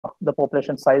the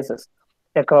population sizes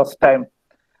across time.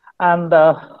 And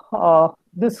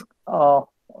this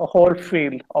whole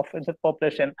field of insect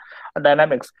population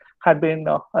dynamics had been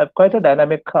quite a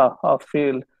dynamic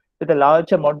field with a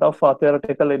large amount of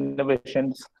theoretical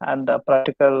innovations and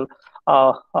practical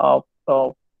uh, uh, uh,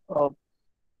 uh,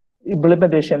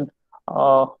 implementation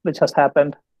which has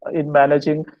happened in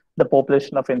managing the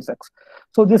population of insects.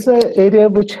 So this is an area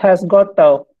which has got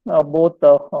both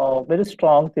very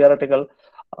strong theoretical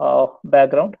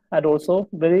background and also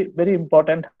very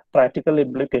important practical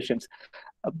implications.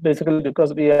 Basically,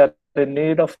 because we are in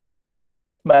need of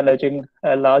managing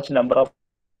a large number of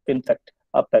insect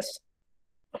pests.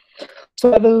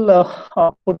 So I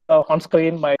will put on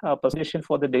screen my presentation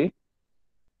for the day.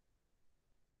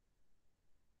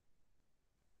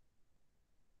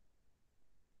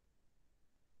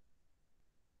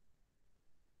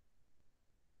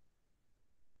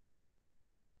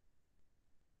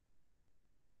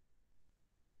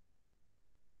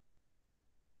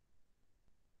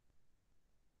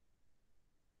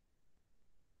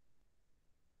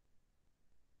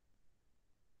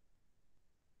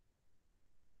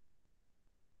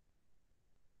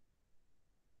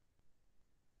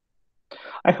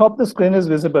 I hope the screen is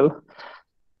visible.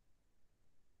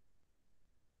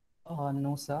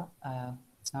 No, sir.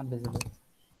 It's not visible.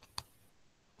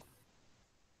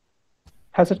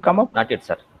 Has it come up? Not yet,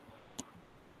 sir.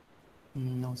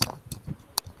 No, sir.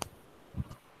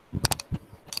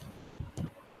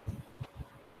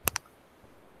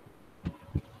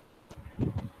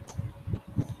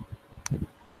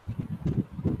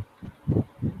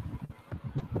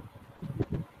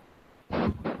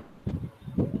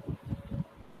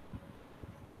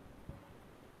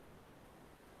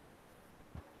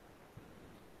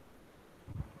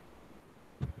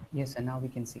 Yes, sir. Now we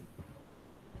can see.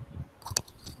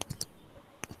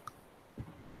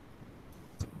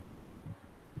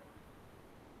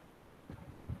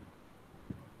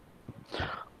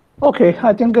 Okay,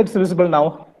 I think it's visible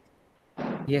now.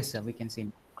 Yes, sir. We can see.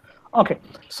 Okay,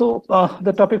 so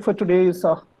the topic for today is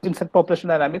insect population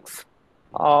dynamics.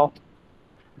 We'll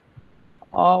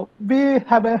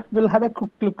have a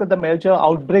quick look at the major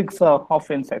outbreaks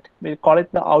of insect. We call it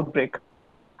the outbreak.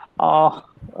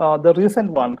 The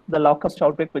recent one, the locust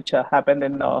outbreak, which happened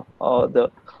in the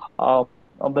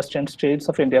western states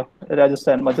of India,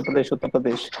 Rajasthan, Madhya Pradesh, Uttar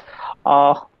Pradesh,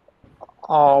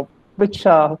 which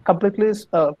completely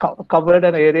covered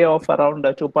an area of around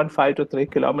 2.5 to 3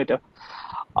 kilometer.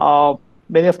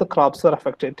 Many of the crops were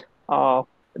affected. The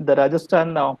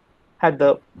Rajasthan had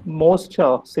the most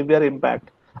severe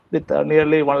impact with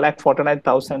nearly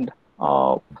 1,49,000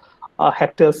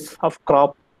 hectares of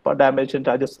crop damage in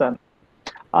Rajasthan.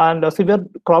 And severe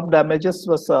crop damages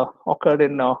was occurred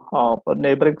in a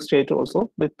neighboring state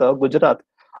also with Gujarat.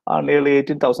 Nearly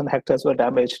 18,000 hectares were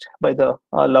damaged by the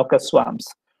locust swarms.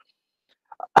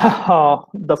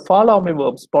 The fall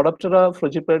armyworms, Podoptera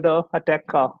frugipeda attack,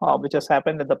 which has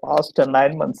happened in the past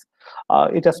 9 months,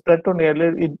 it has spread to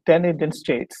nearly in 10 Indian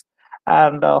states.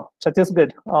 And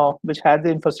Chhattisgarh, which had the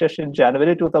infestation in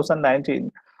January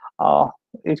 2019,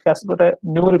 it has got a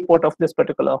new report of this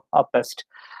particular pest.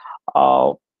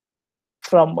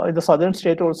 From in the southern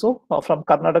state also, from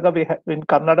Karnataka, in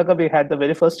Karnataka we had the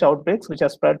very first outbreaks, which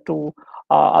has spread to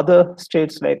other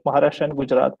states like Maharashtra and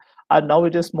Gujarat, and now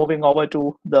it is moving over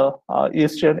to the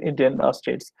eastern Indian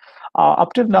states.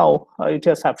 Up till now, it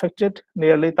has affected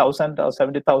nearly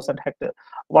 70,000 hectares,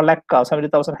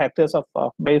 1,70,000 hectares of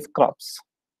maize crops.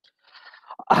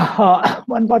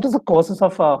 And what is the causes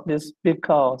of these big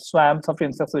swarms of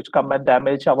insects which come and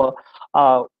damage our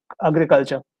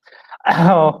agriculture?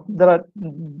 There are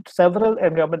several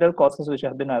environmental causes which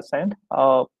have been assigned.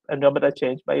 Environmental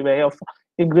change by way of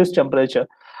increased temperature,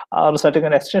 resulting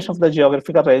in extension of the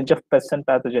geographical range of pests and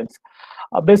pathogens.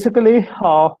 Basically,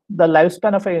 the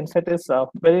lifespan of an insect is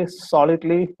very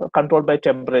solidly controlled by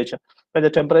temperature. When the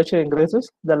temperature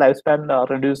increases, the lifespan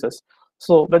reduces.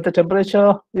 So when the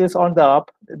temperature is on the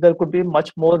up, there could be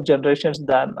much more generations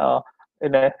than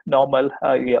in a normal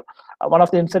year. One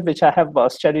of the insects which I have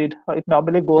studied, it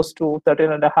normally goes to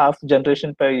 13.5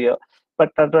 generation per year.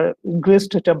 But under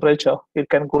increased temperature, it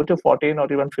can go to 14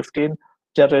 or even 15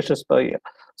 generations per year.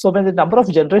 So when the number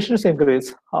of generations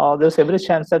increase, there's every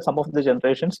chance that some of the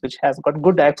generations which has got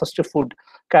good access to food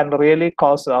can really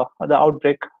cause the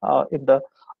outbreak in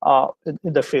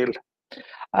the field.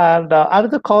 And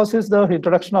another cause is the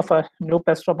introduction of a new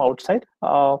pest from outside,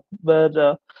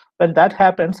 where when that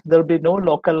happens, there will be no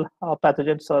local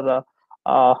pathogens or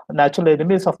natural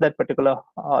enemies of that particular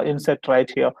insect right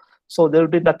here. So there will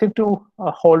be nothing to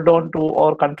hold on to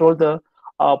or control the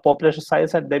population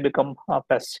size, and they become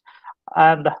pests.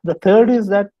 And the third is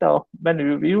that when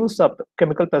you use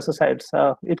chemical pesticides,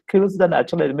 it kills the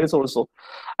natural enemies also,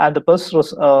 and the pest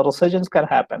resurgence can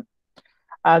happen.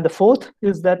 And the fourth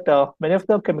is that many of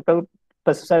the chemical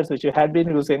pesticides which you had been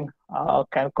using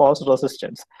can cause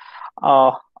resistance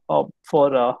uh, uh,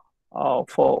 for uh,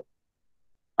 for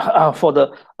for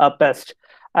the pest.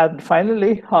 And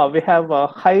finally, we have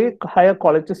higher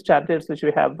quality standards which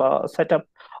we have set up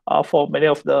for many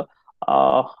of the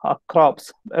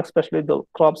crops, especially the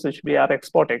crops which we are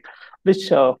exporting,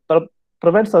 which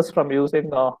prevents us from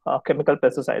using chemical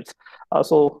pesticides.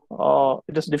 So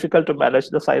it is difficult to manage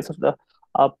the size of the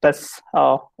pests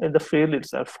in the field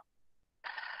itself.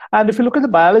 And if you look at the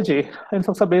biology,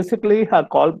 insects are basically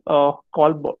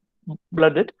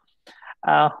cold-blooded,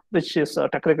 which is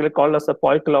technically called as the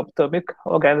poikilothermic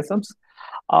organisms.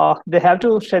 They have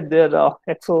to shed their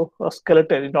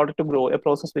exoskeleton in order to grow, a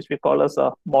process which we call as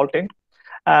molting.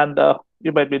 And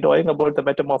you might be knowing about the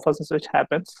metamorphosis which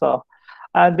happens.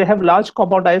 And they have large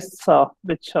compound eyes,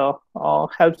 which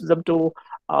helps them to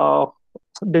uh,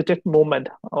 detect movement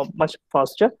much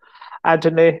faster.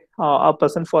 Antennae are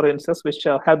present for insects, which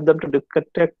help them to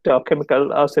detect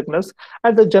chemical signals.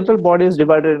 And the general body is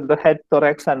divided into the head,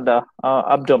 thorax, and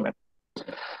abdomen.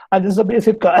 And this is the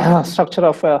basic structure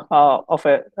of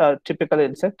a typical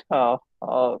insect.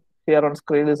 Here on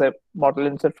screen is a model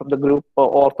insect from the group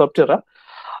Orthoptera.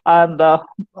 And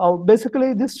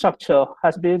basically, this structure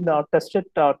has been tested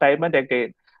time and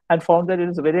again and found that it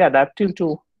is very adaptive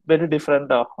to very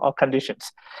different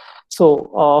conditions.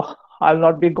 So I'll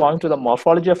not be going to the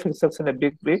morphology of insects in a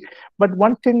big way, but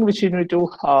one thing which you need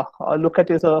to look at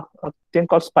is a thing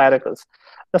called spiracles.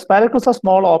 The spiracles are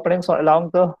small openings along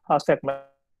the segments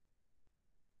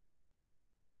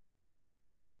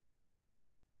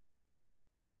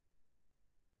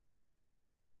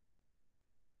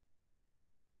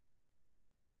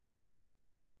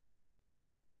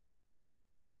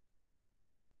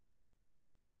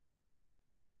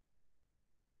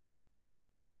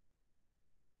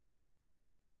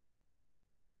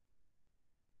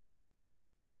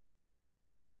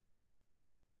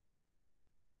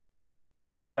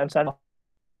of the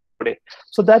body.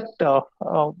 So that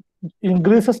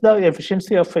increases the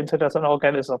efficiency of insect as an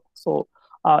organism. So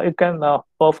it can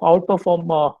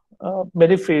outperform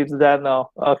many fields than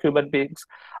human beings.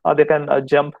 They can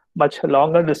jump much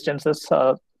longer distances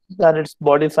than its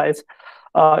body size.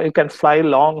 It can fly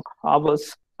long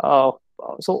hours. So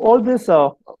all these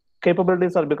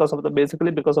capabilities are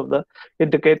basically because of the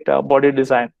intricate body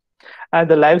design. And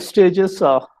the life stages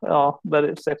where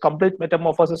it's a complete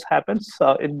metamorphosis happens.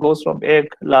 It goes from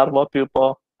egg, larva,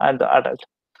 pupa, and the adult.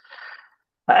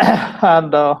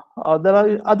 And there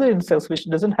are other insects which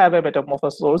doesn't have a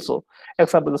metamorphosis also.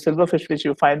 Example, the silverfish which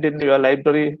you find in your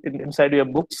library inside your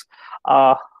books.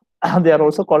 Uh, they are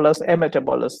also called as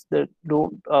ametabolous. They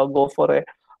do go for a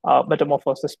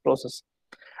metamorphosis process.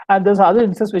 And there's other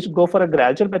insects which go for a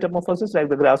gradual metamorphosis, like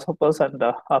the grasshoppers and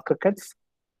crickets.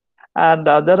 And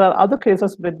there are other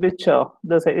cases with which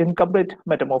there's an incomplete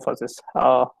metamorphosis.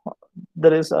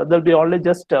 There'll be only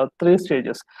just three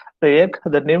stages: the egg,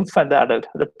 the nymph, and the adult.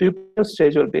 The pupal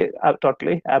stage will be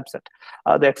totally absent.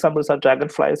 The examples are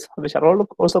dragonflies, which are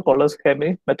also called as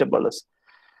hemimetabolous.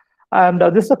 And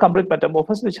this is a complete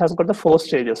metamorphosis, which has got the four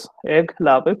stages: egg,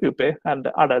 larvae, pupae, and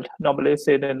adult. Normally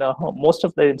seen in most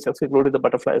of the insects, including the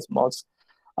butterflies, moths.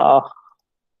 Uh,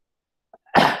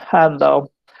 and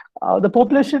the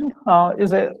population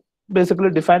is basically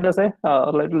defined as a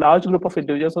large group of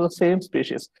individuals of the same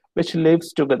species which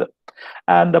lives together.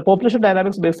 And the population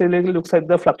dynamics basically looks at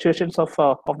the fluctuations of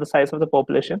the size of the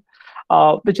population,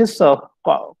 which is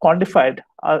quantified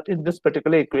in this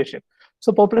particular equation.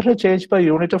 So population change per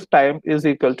unit of time is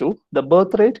equal to the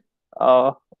birth rate,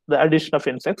 the addition of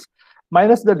insects,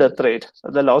 minus the death rate,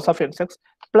 the loss of insects,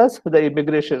 plus the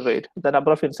immigration rate, the number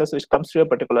of insects which comes to a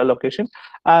particular location,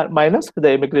 minus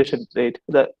the immigration rate,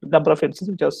 the number of insects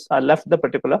which has left the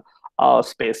particular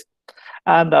space.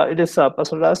 And it is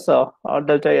perceived as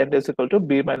delta n is equal to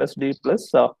b minus d plus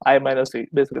I minus e,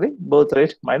 basically birth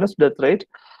rate minus death rate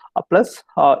plus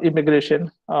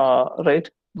immigration rate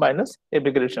minus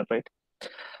immigration rate.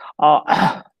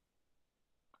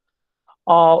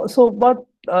 So what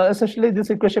essentially this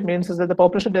equation means is that the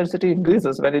population density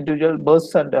increases when individual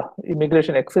births and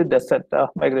immigration exceed descent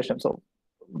migration. So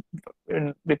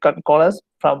we can call as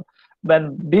from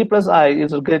when d plus I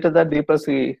is greater than d plus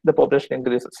e, the population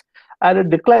increases. And it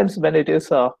declines when it is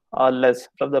less.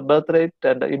 From the birth rate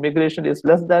and the immigration is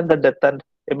less than the death and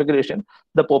immigration,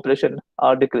 the population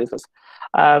decreases.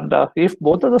 And if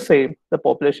both are the same, the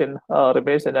population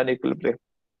remains in an equilibrium.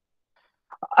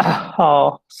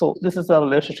 So this is the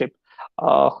relationship.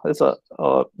 It's a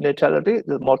natality,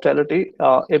 the mortality,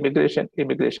 immigration.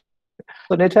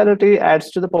 So natality adds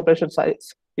to the population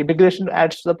size, immigration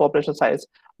adds to the population size,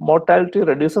 mortality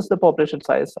reduces the population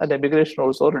size, and immigration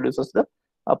also reduces the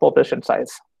population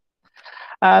size.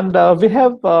 And we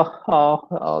have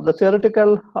the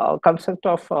theoretical concept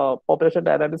of population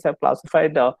dynamics have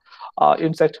classified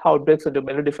insect outbreaks into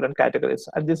many different categories.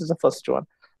 And this is the first one,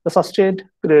 the sustained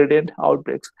gradient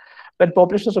outbreaks. When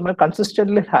populations remain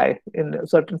consistently high in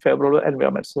certain favorable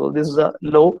environments. So this is a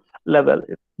low level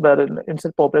where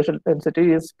insect population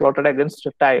density is plotted against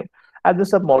time. And this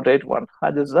is a moderate one,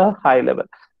 and this is a high level.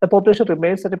 The population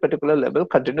remains at a particular level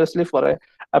continuously for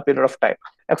a period of time.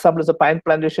 Example is the pine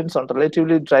plantations on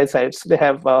relatively dry sites. They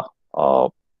have a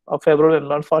favorable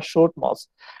environment for shoot moss.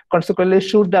 Consequently,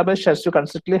 shoot damage tends to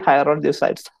consistently higher on these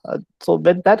sites. So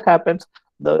when that happens,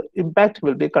 the impact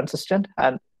will be consistent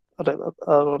and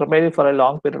remaining for a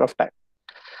long period of time.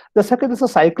 The second is a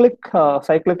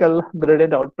cyclical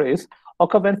gradient outbreaks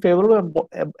occur when favorable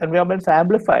environments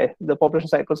amplify the population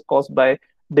cycles caused by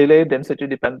delayed density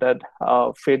dependent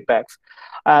feedbacks.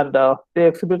 And they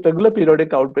exhibit regular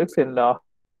periodic outbreaks in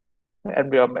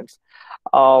environments.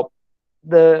 Uh,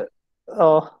 the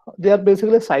they are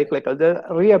basically cyclical. They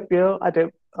reappear at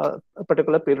a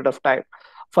particular period of time.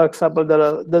 For example,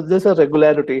 there's a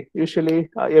regularity. Usually,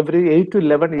 every 8 to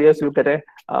 11 years, you get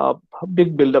a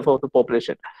big buildup of the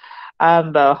population,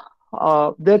 and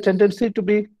their tendency to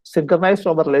be synchronized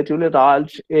over relatively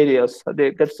large areas.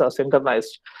 They get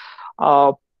synchronized.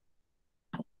 Uh,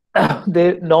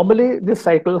 they normally this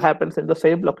cycle happens in the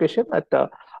same location at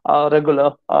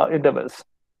regular intervals.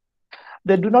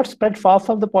 They do not spread far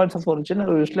from the points of origin and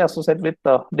are usually associated with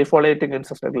defoliating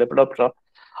insects like Lepidoptera.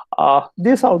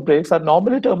 These outbreaks are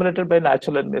normally terminated by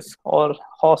natural enemies or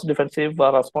host defensive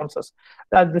responses.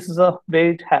 And this is a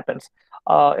way it happens.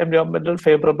 Environmental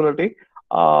favorability,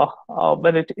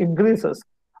 when it increases,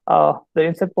 the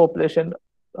insect population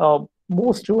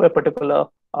moves to a particular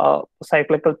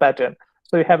cyclical pattern.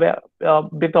 So you have a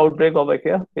big outbreak over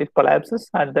here, it collapses,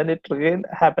 and then it again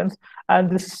happens, and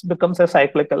this becomes a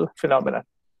cyclical phenomenon.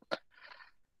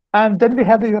 And then we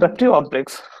have the eruptive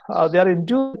outbreaks. They are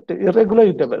induced at irregular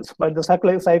intervals, but the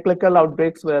cyclical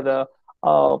outbreaks were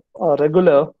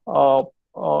regular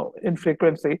in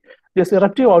frequency. These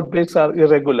eruptive outbreaks are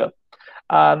irregular,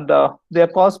 and they are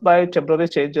caused by temporary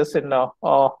changes in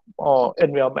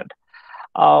environment.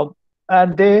 Uh,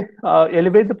 and they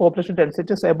elevate the population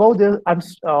densities above the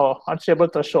unstable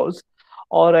thresholds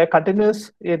or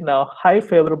continuous in high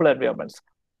favorable environments.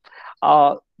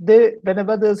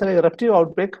 Whenever there's an eruptive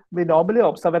outbreak, we normally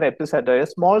observe an epicenter, a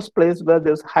small place where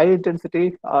there's high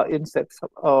intensity insects,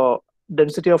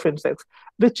 density of insects,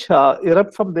 which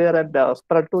erupt from there and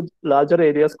spread to larger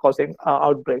areas, causing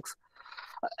outbreaks.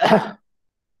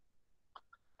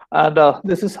 And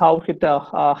this is how it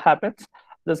happens.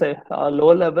 There's a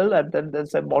low level, and then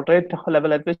there's a moderate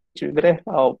level at which you get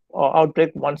a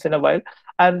outbreak once in a while,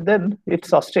 and then it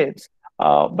sustains.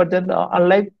 But then,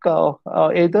 unlike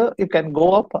either it can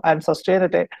go up and sustain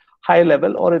at a high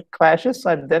level, or it crashes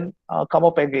and then come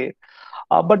up again.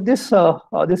 But this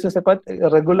is a quite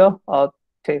irregular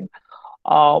thing,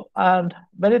 and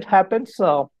when it happens,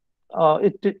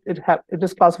 it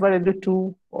is classified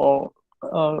into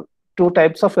two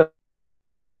types of,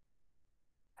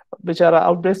 which are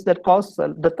outbreaks that cause the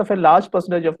death of a large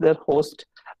percentage of their host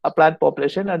plant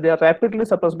population, and they are rapidly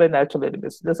suppressed by natural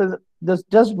enemies. There's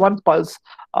just one pulse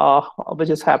which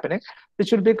is happening,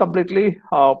 which will be completely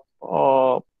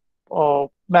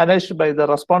managed by the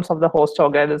response of the host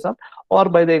organism or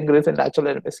by the increase in natural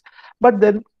enemies. But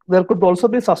then there could also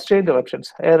be sustained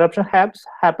eruptions. Eruption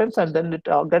happens and then it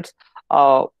gets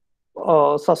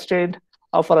sustained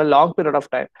for a long period of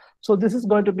time. So this is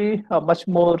going to be much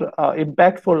more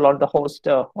impactful on the host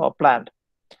plant.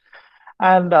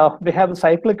 And we have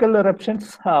cyclical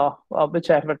eruptions, which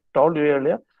I have told you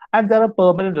earlier, and there are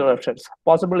permanent eruptions,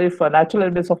 possibly if natural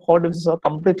enemies of horned disease are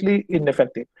completely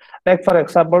ineffective. Like, for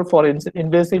example, for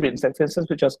invasive insects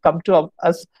which has come to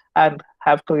us and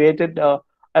have created a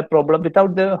problem.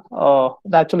 Without the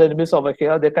natural enemies over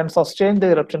here, they can sustain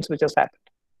the eruptions which has happened.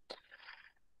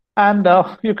 And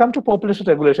you come to population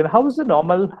regulation. How is the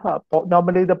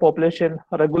normally the population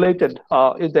regulated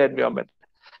in the environment?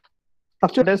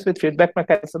 Structured with feedback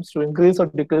mechanisms to increase or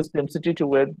decrease density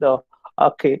toward the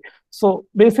K. So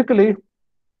basically,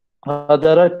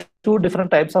 there are two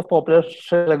different types of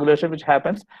population regulation which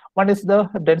happens. One is the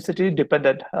density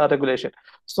dependent regulation.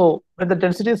 So when the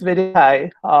density is very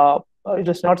high, it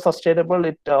is not sustainable,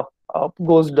 it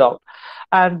goes down.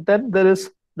 And then there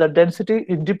is the density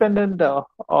independent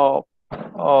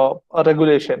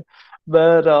regulation,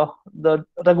 where the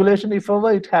regulation, if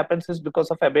ever it happens, is because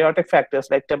of abiotic factors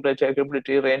like temperature,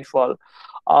 humidity, rainfall,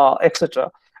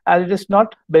 etc. And it is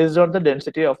not based on the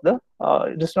density of the,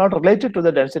 it is not related to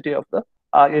the density of the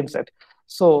insect.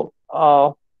 So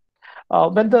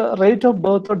when the rate of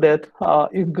birth or death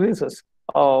increases,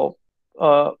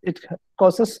 it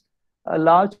causes a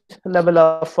large level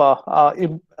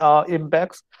of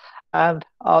impacts, and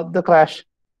the crash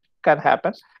can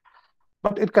happen.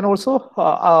 But it can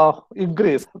also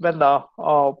increase when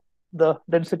the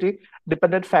density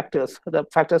dependent factors, the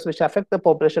factors which affect the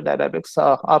population dynamics,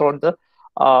 are on the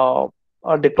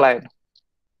decline.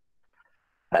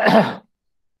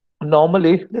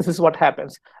 Normally, this is what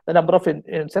happens. The number of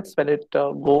insects, when it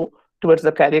go towards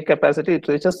the carrying capacity, it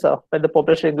reaches, when the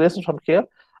population increases from here.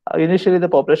 Initially, the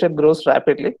population grows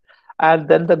rapidly, and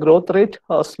then the growth rate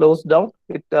slows down.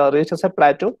 It reaches a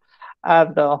plateau,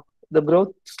 and the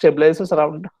growth stabilizes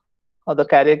around the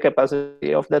carrying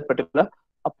capacity of that particular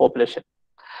population.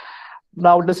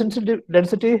 Now,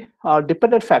 density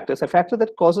dependent factors, a factor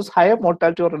that causes higher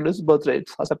mortality or reduced birth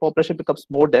rates as a population becomes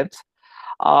more dense.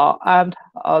 And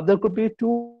there could be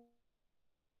two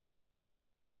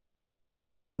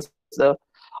factors which influence the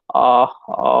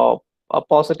a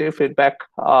positive feedback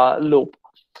loop.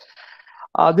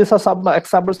 These are some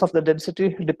examples of the density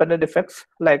dependent effects,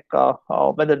 like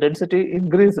when the density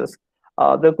increases,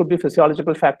 there could be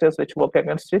physiological factors which work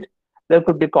against it. There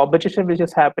could be competition which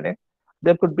is happening.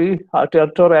 There could be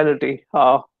territoriality,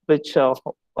 which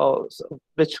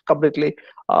completely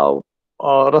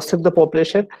restrict the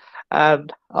population,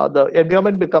 and the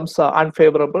environment becomes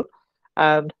unfavorable,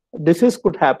 and disease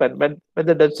could happen when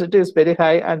the density is very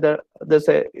high, and there's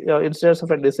a incidence of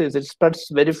a disease. It spreads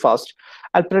very fast,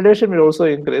 and predation will also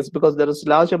increase because there is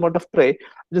large amount of prey. It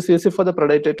is easy for the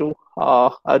predator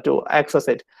to access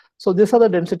it. So these are the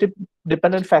density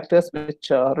dependent factors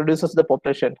which reduces the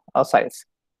population size.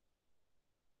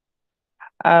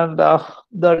 And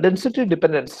the density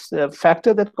dependence, a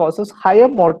factor that causes higher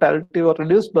mortality or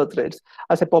reduced birth rates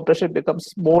as a population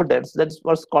becomes more dense. That's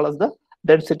what's called as the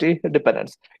density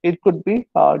dependence. It could be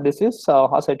disease,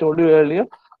 as I told you earlier,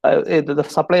 either the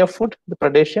supply of food, the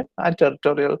predation, and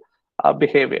territorial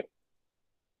behavior.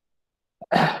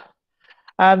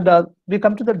 And we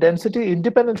come to the density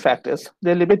independent factors.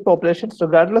 They limit populations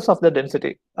regardless of the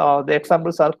density. The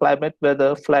examples are climate,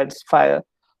 weather, floods, fire,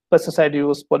 pesticide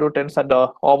use, pollutants, and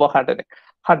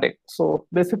overhunting. So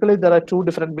basically, there are two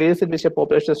different ways in which a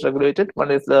population is regulated. One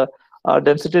is the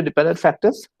density dependent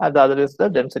factors, and the other is the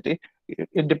density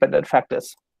independent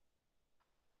factors.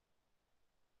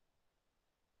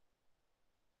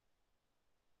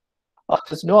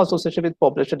 There's no association with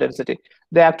population density.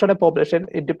 They act on a population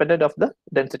independent of the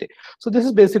density. So this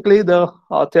is basically the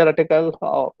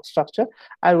theoretical structure.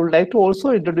 I would like to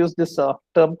also introduce this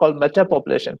term called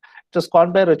metapopulation. It was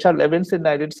coined by Richard Levins in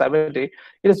 1970.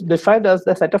 It is defined as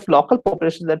the set of local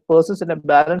populations that persist in a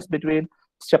balance between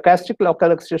stochastic local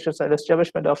extinctions and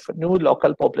establishment of new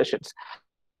local populations.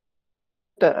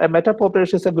 A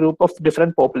metapopulation is a group of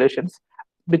different populations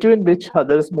between which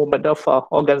there is movement of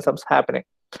organisms happening.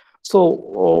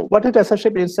 So what it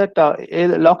essentially means that a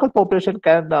local population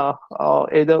can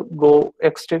either go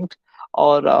extinct,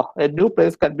 or a new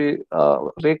place can be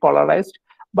recolonized,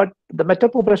 but the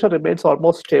metapopulation remains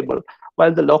almost stable,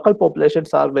 while the local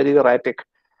populations are very erratic.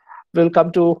 We'll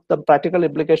come to the practical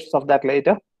implications of that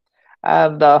later.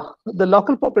 And the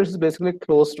local population is basically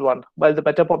closed one, while the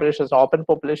metapopulation is an open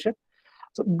population.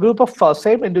 So group of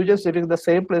same individuals living in the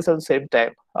same place at the same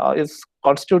time is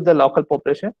constitute the local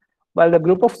population, while the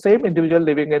group of same individual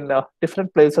living in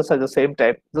different places at the same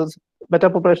time. Those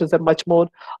metapopulations are much more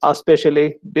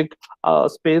spatially big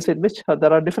space in which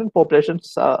there are different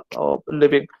populations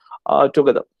living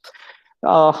together.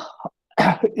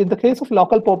 In the case of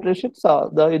local populations,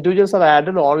 the individuals are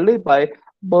added only by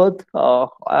birth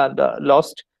and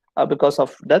lost because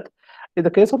of death. In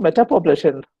the case of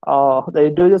metapopulation, the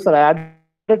individuals are added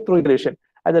through immigration,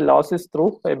 and the loss is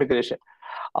through immigration.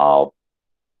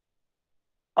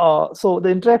 So the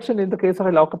interaction in the case of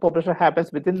a local population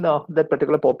happens within that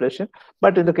particular population,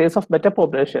 but in the case of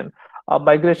metapopulation,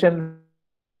 migration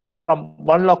from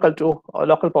one local to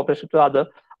local population to other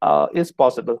is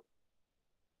possible.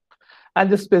 And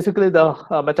this is basically the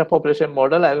metapopulation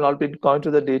model. I will not be going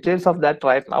to the details of that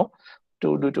right now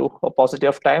due to a paucity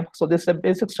of time. So this is a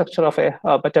basic structure of a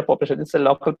metapopulation. It's a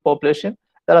local population.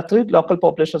 There are three local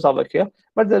populations over here,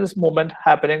 but there is movement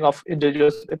happening of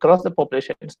individuals across the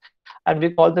populations, and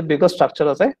we call the bigger structure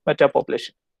as a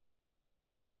metapopulation.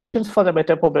 For the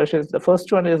metapopulations, the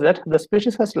first one is that the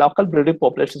species has local breeding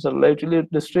populations or relatively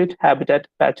discrete habitat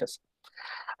patches.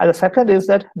 And the second is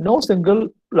that no single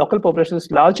local population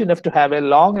is large enough to have a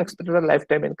long expected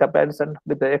lifetime in comparison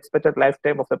with the expected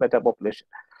lifetime of the metapopulation.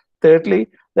 Thirdly,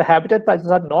 the habitat patches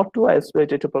are not too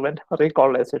isolated to prevent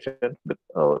recolonization,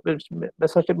 which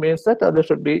essentially means that there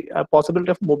should be a possibility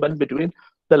of movement between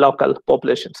the local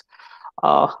populations.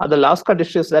 And the last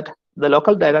condition is that the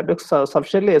local dynamics are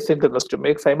sufficiently asynchronous to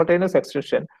make simultaneous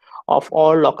extinction of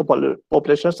all local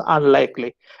populations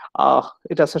unlikely.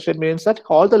 It essentially means that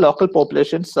all the local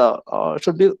populations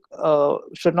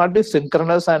should not be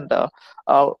synchronous and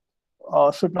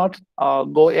should not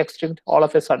go extinct all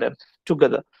of a sudden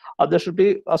together. There should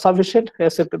be sufficient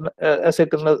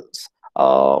asynchronous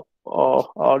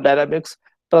dynamics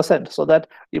present so that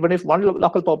even if one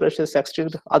local population is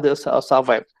extinct, others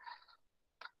survive.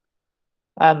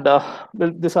 And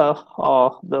these are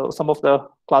some of the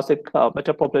classic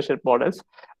metapopulation models.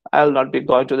 I'll not be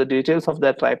going to the details of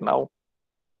that right now.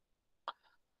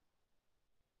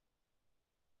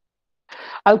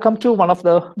 I'll come to one of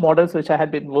the models which I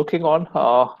had been working on,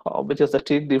 which is the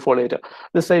teak defoliator.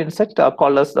 This is an insect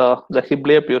called as the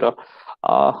Hiblea pura.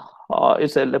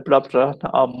 It's a lepidoptera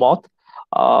moth,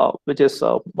 which is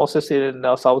mostly seen in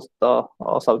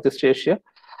Southeast Asia.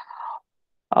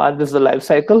 And this is the life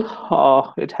cycle.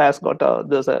 It has got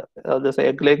there's a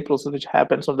egg-laying process which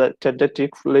happens on the tender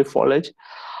teak leaf foliage,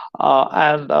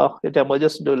 and it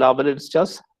emerges into larval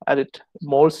instars, and it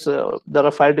molds. There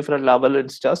are 5 different larval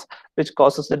instars, which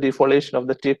causes the defoliation of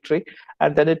the teak tree,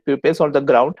 and then it pupates on the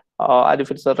ground. And if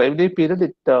it's a rainy period,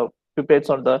 it pupates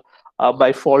on the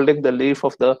by folding the leaf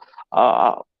of the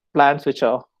plants which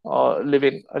are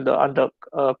living under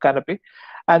canopy.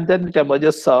 And then it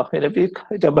emerges in a week,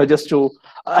 it emerges to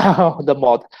the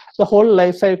moth. The whole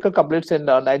life cycle completes in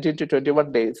 19 to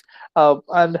 21 days.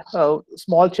 And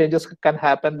small changes can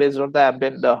happen based on the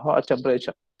ambient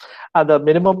temperature. And the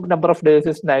minimum number of days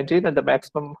is 19 and the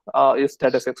maximum is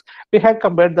 36. We had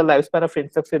compared the lifespan of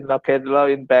insects in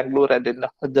Kerala, in Bangalore, and in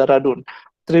Dehradun,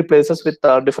 3 places with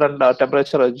different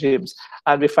temperature regimes.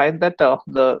 And we find that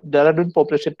the Dehradun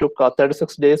population took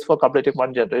 36 days for completing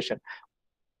one generation,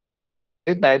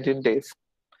 in 19 days.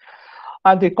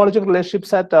 And the ecological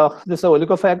relationships at this is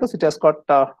oligophagous. It has got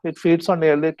it feeds on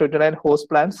nearly 29 host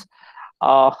plants,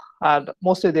 and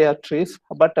mostly they are trees.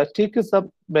 But teak is the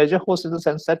major host in the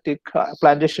sense that teak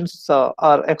plantations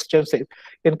are extensive.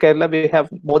 In Kerala, we have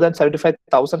more than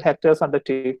 75,000 hectares under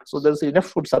teak, so there's enough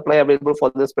food supply available for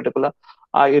this particular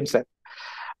insect.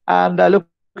 And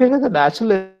looking at the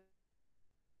natural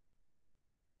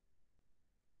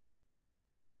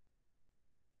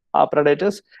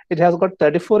predators, it has got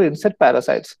 34 insect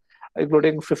parasites,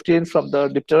 including 15 from the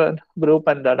dipteran group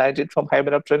and 19 from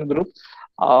hymenopteran group,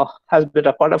 has been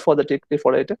recorded for the tick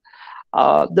defoliator.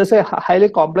 There's a highly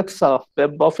complex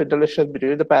web of interaction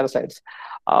between the parasites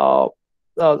and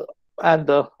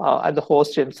the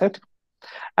host insect.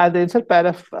 And the insect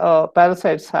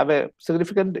parasites have a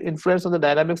significant influence on the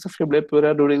dynamics of Hiblea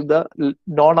pura during the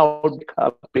non-outbreak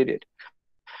period.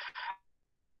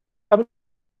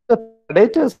 The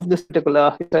predators of this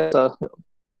particular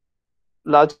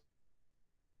large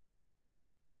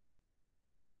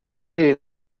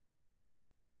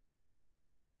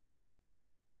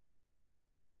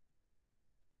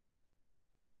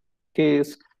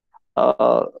case,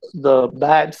 the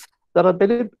bats. There are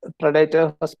many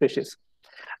predator species,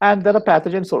 and there are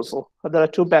pathogens also. There are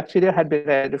 2 bacteria had been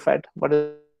identified. One is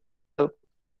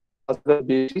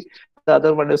BT, the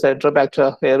other one is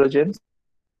Enterobacter aerogens.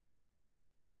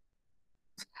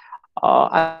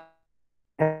 And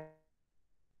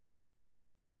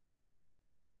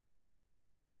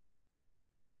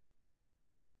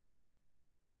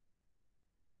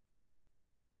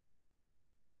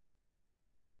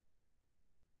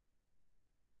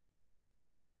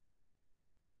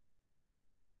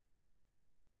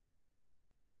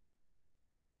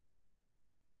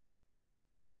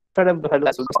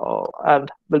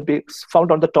will be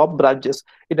found on the top branches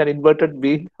in an inverted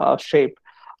V shape.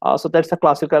 So that's a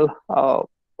classical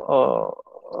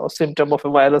symptom of a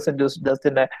virus-induced death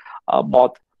in a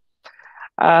moth.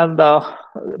 And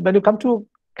when you come to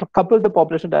couple the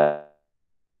population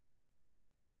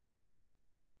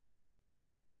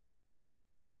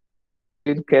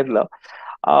in Kerala,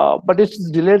 but it's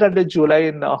delayed until July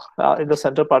in the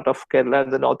central part of Kerala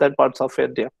and the northern parts of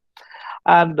India.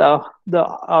 And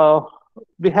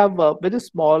we have very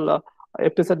small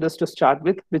epicenters to start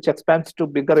with, which expands to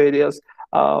bigger areas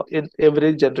in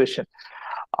every generation.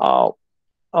 There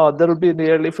will be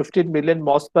nearly 15 million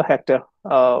moths per hectare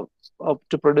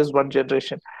to produce one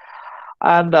generation.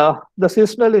 And the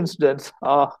seasonal incidence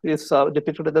is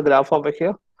depicted in the graph over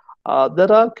here.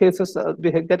 There are cases we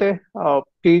get a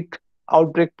peak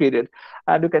outbreak period.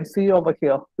 And you can see over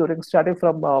here, during starting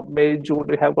from May, June,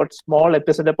 we have got small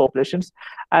epicenter populations.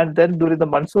 And then during the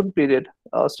monsoon period,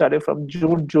 starting from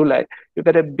June, July, you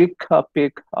get a big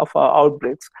peak of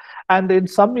outbreaks. And in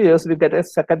some years, we get a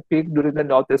second peak during the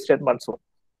northeastern monsoon.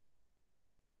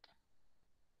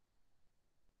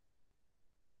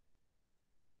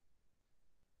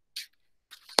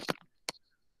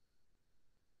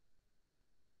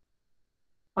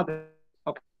 Okay.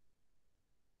 Okay.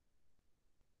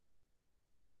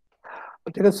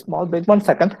 I'll take a small break. 1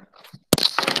 second.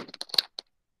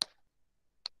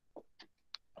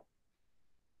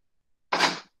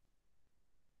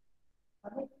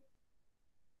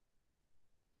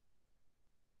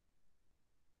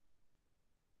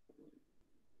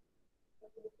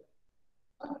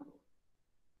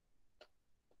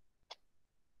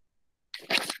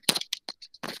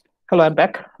 Hello, I'm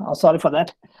back. Sorry for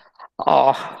that.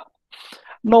 Uh,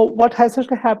 no, what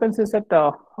essentially happens is that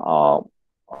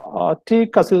tea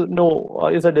casino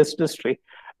is a distillery.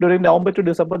 During November to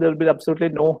December, there will be absolutely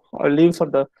no leaves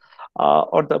on the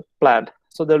plant,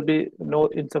 so there will be no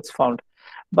insects found.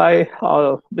 By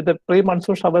with the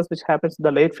pre-monsoon showers, which happens in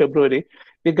the late February,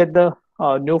 we get the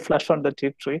new flush on the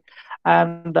tea tree,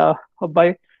 and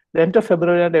by the end of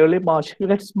February and early March, you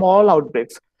get small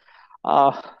outbreaks.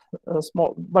 uh,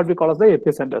 Small, what we call as the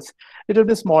epicenters. It will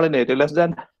be small in area, less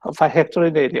than 5 hectare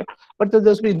in area, but then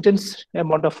there's be intense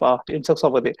amount of insects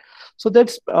over there. So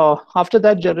that's after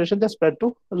that generation, they spread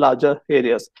to larger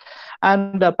areas,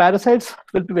 and parasites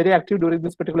will be very active during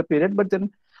this particular period. But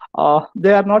then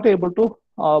they are not able to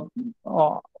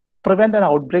uh, prevent an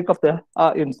outbreak of the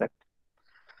insect.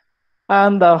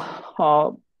 And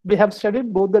we have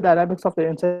studied both the dynamics of the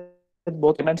insect,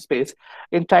 both time and space.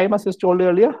 In time, as I told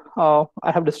earlier,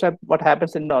 I have described what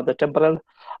happens in the temporal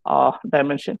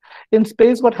dimension. In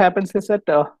space, what happens is that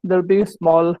there will be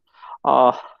small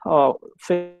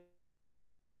phases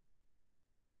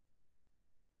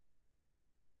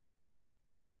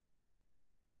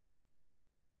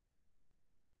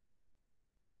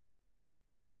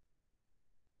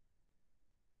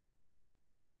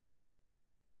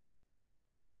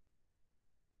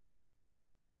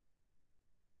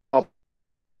of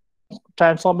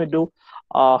transform into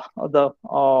the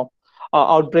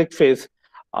outbreak phase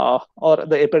or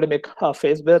the epidemic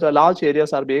phase where large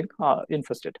areas are being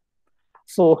infested.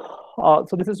 So,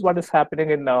 so this is what is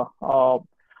happening in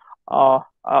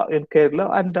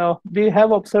Kerala, and we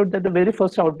have observed that the very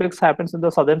first outbreaks happens in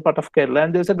the southern part of Kerala,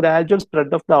 and there's a gradual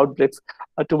spread of the outbreaks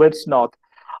towards north,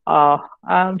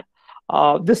 and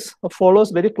this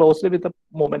follows very closely with the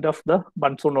movement of the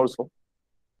monsoon also.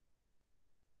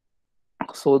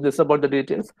 So this is about the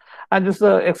details, and this is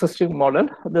the existing model.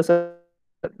 There's a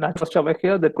natural forest over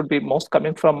here that could be most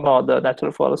coming from the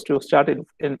natural forest to start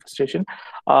infestation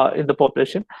in the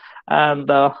population, and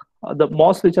the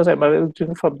moss which is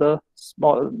emerging from the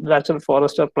small natural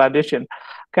forest or plantation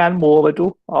can move over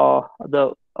to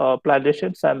the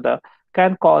plantations and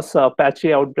can cause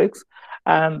patchy outbreaks,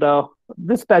 and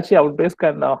this patchy outbreaks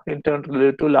can in turn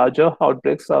lead to larger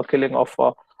outbreaks, killing of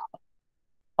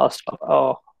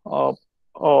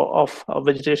of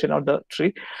vegetation on the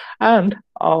tree. And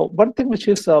one thing which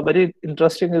is very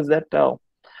interesting is that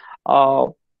uh,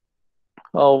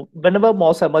 whenever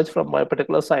moss emerge from a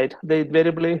particular site, they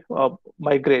invariably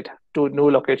migrate to new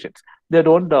locations. They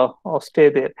don't stay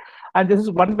there. And this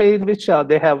is one way in which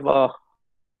they have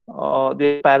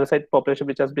the parasite population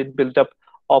which has been built up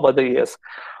over the years.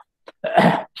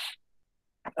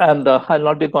 And I'll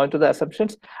not be going to the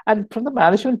assumptions. And from the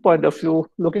management point of view,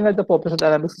 looking at the population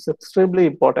dynamics is extremely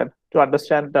important to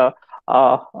understand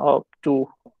to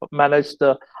manage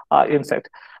the insect.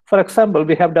 For example,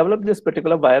 we have developed this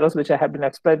particular virus, which I have been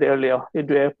explained earlier,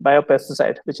 into a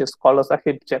biopesticide, which is called as a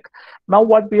hit check. Now,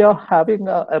 what we are having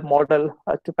a model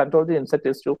to control the insect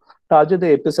is to target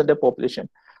the epicenter population.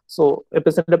 So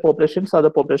epicenter populations are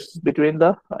the populations between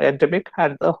the endemic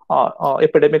and the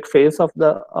epidemic phase of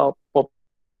the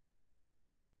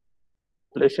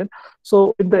population.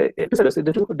 So in the epicenters,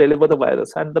 it will deliver the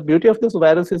virus. And the beauty of this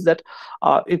virus is that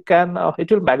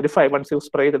it will magnify once you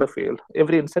spray it in the field.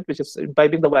 Every insect which is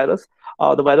imbibing the virus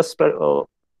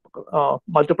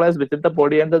multiplies within the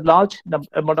body, and the large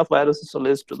amount of virus is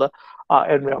released to the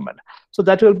environment. So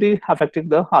that will be affecting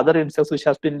the other insects which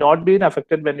has been not been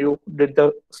affected when you did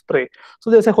the spray. So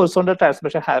there's a horizontal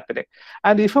transmission happening.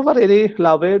 And if ever any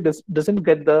larvae doesn't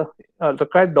get the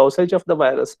required dosage of the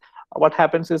virus, what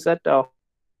happens is that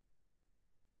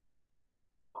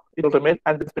it will remain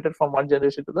and be transmitted from one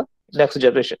generation to the next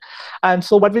generation. And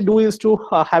so what we do is to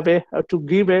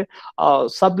give a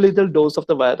sublethal dose of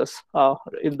the virus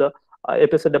in the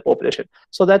epicenter population,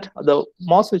 so that the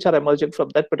moths which are emerging from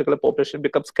that particular population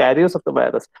becomes carriers of the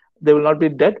virus. They will not be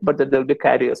dead, but then they will be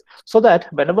carriers, so that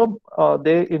whenever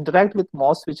they interact with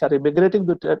moths which are immigrating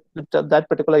to that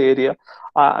particular area,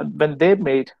 when they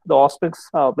mate, the offsprings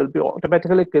will be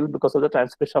automatically killed because of the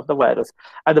transmission of the virus.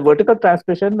 And the vertical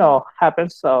transmission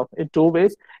happens in two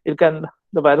ways.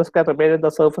 The virus can remain in the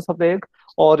surface of the egg,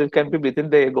 or it can be within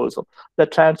the egg also. The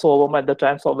trans-ovum and the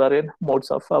trans-ovarian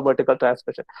modes of vertical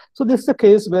transmission. So this is the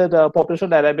case where the population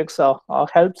dynamics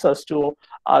helps us to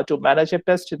manage a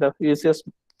pest in the easiest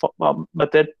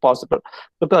method possible.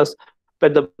 Because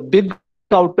when the big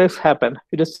outbreaks happen,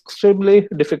 it is extremely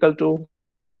difficult to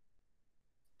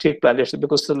take plantation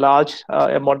because it's a large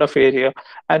amount of area,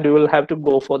 and you will have to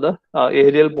go for the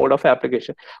aerial mode of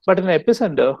application. But in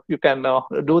epicenter, you can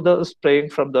do the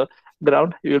spraying from the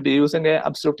ground. You will be using a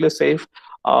absolutely safe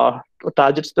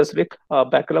target specific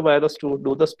baculovirus to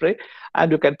do the spray,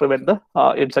 and you can prevent the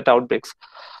insect outbreaks.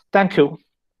 Thank you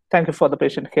for the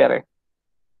patient hearing.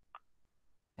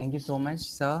 Thank you so much,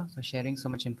 sir, for sharing so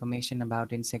much information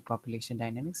about insect population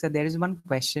dynamics. So there is one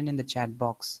question in the chat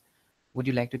box. Would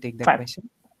you like to take that Fine. question?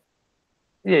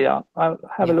 Yeah, I'll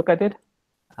have a look at it.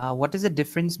 What is the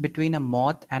difference between a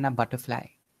moth and a butterfly?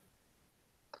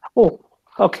 Oh,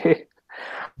 okay.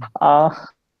 Fine.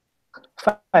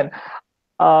 There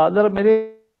are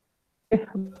many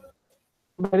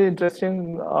very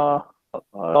interesting.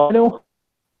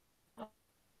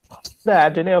 The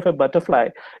antennae of a butterfly,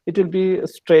 it will be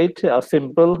straight,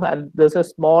 simple, and there's a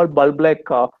small bulb-like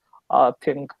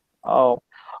thing,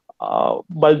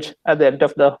 bulge at the end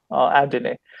of the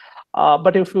antennae.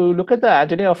 But if you look at the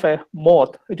antennae of a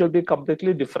moth, it will be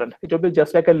completely different. It will be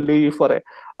just like a leaf or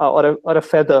a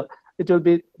feather. It will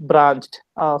be branched.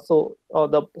 So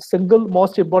the single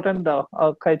most important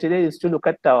criteria is to look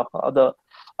at the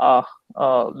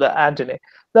antennae.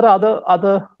 There are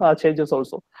other changes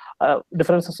also,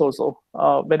 differences also.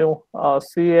 When you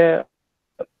see a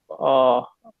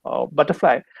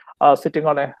butterfly sitting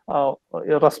on a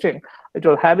rusting, it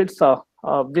will have its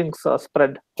wings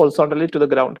spread horizontally to the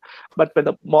ground. But when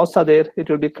the moths are there, it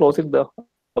will be closing the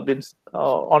wings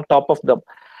on top of them.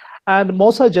 And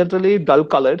moths are generally dull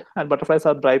colored, and butterflies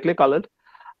are brightly colored.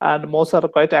 And moths are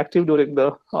quite active during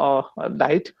the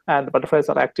night, and butterflies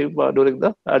are active during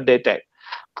the daytime.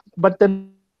 But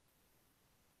then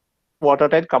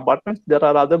watertight compartments, there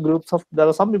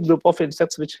are some group of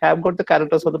insects which have got the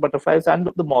characters of the butterflies and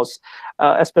the moths,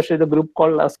 especially the group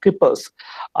called skippers,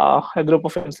 a group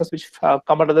of insects which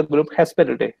come under the group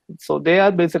Hesperidae. So they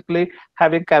are basically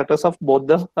having characters of both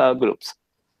the groups.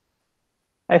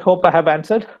 I hope I have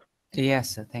answered.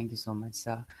 Yes, sir. Thank you so much,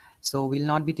 sir. So we'll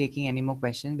not be taking any more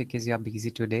questions because you are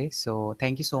busy today. So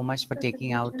thank you so much for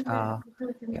taking out of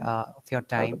your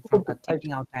time,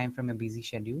 taking out time from your busy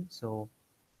schedule. So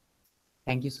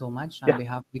thank you so much on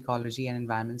behalf of Ecology and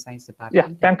Environment Science Department.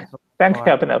 Yeah, thank you,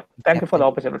 Abhinav. Thank you for the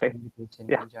opportunity.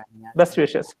 Yeah, best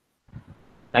wishes.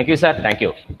 Thank you, sir. Thank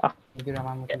you. Thank you,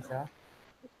 Ramamurthy, sir.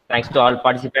 Thanks to all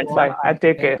participants. Bye. I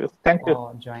take care. Thank you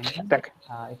for joining. Thank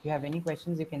you. If you have any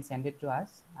questions, you can send it to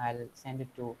us. I'll send it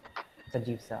to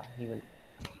Sajeev, sir. He will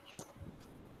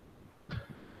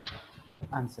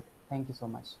answer. Thank you so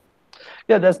much.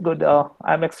 Yeah, that's good.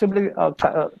 I'm extremely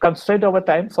constrained over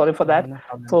time. Sorry for that. No,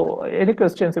 so any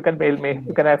questions, you can mail me.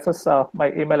 You can access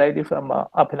my email ID from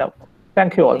Abhinav.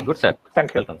 Thank you all. Good, sir.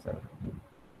 Thank you. Welcome, sir.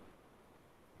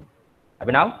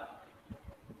 Abhinav?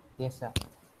 Yes, sir.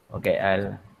 Okay,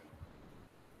 I'll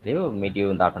meet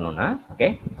you in the afternoon. Huh?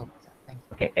 Okay? Okay, sir. Thank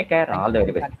you. Okay, take care. All the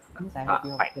very best. Fine.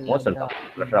 Most welcome.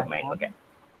 Pleasure of mine. Okay.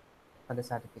 For the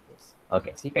certificates.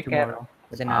 Okay. See you tomorrow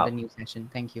with another new session.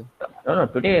 Thank you. No,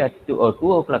 today at 2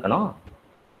 o'clock, no?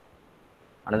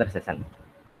 Another session.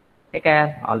 Take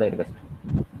care. All the very best.